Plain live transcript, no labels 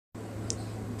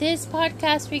This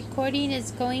podcast recording is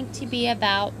going to be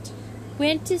about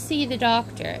when to see the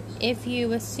doctor if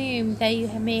you assume that you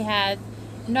may have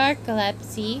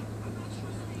narcolepsy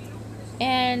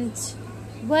and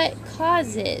what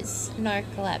causes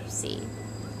narcolepsy.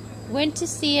 When to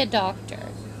see a doctor.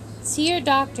 See your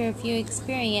doctor if you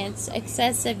experience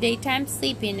excessive daytime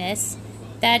sleepiness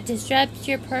that disrupts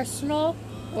your personal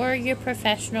or your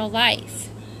professional life.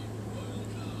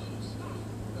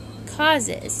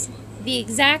 Causes. The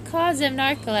exact cause of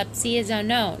narcolepsy is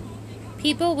unknown.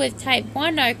 People with type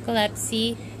 1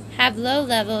 narcolepsy have low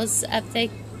levels of the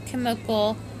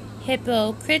chemical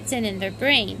hypocretin in their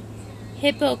brain.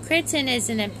 Hypocretin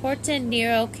is an important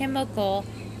neurochemical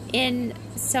in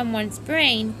someone's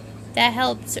brain that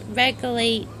helps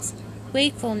regulate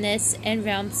wakefulness and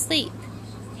REM sleep.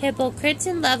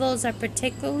 Hypocretin levels are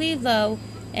particularly low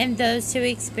in those who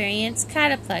experience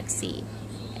cataplexy.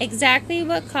 Exactly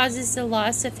what causes the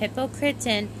loss of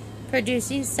hypocretin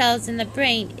producing cells in the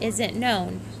brain isn't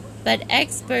known, but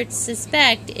experts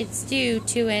suspect it's due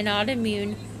to an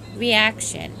autoimmune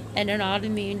reaction and an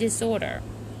autoimmune disorder.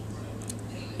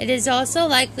 It is also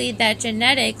likely that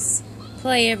genetics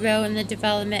play a role in the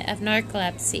development of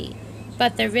narcolepsy,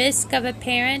 but the risk of a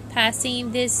parent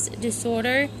passing this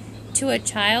disorder to a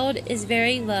child is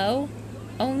very low,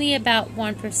 only about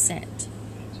 1%.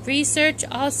 Research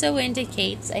also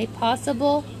indicates a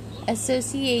possible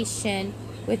association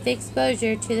with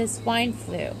exposure to the swine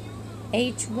flu,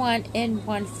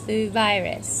 H1N1 flu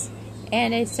virus,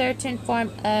 and a certain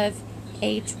form of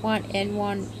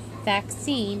H1N1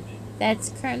 vaccine that's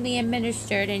currently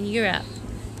administered in Europe,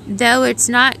 though it's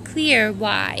not clear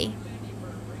why.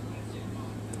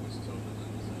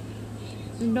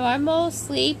 Normal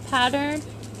sleep pattern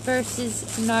versus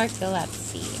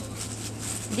narcolepsy.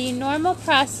 The normal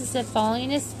process of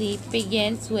falling asleep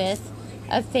begins with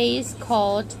a phase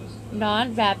called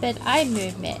non-rapid eye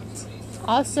movement,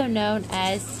 also known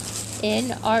as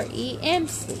NREM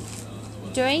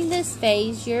sleep. During this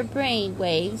phase, your brain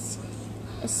waves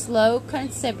slow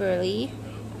considerably.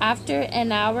 After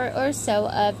an hour or so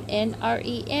of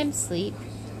NREM sleep,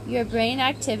 your brain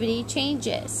activity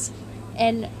changes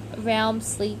and REM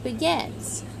sleep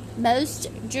begins. Most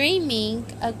dreaming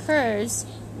occurs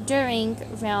during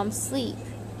REM sleep.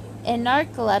 In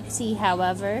narcolepsy,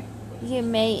 however, you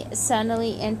may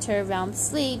suddenly enter REM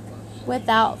sleep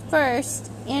without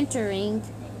first entering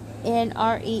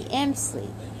NREM sleep,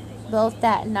 both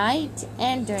at night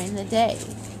and during the day.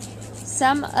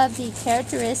 Some of the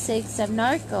characteristics of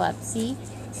narcolepsy,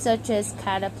 such as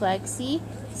cataplexy,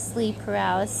 sleep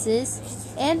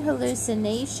paralysis, and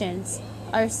hallucinations,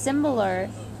 are similar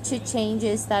to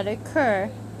changes that occur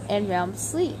in REM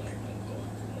sleep,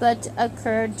 but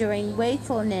occur during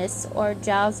wakefulness or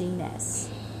drowsiness.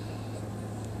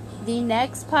 The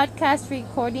next podcast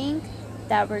recording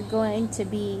that we're going to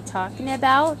be talking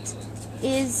about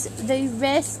is the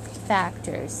risk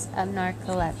factors of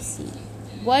narcolepsy.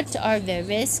 What are the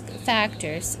risk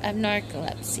factors of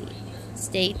narcolepsy?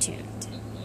 Stay tuned.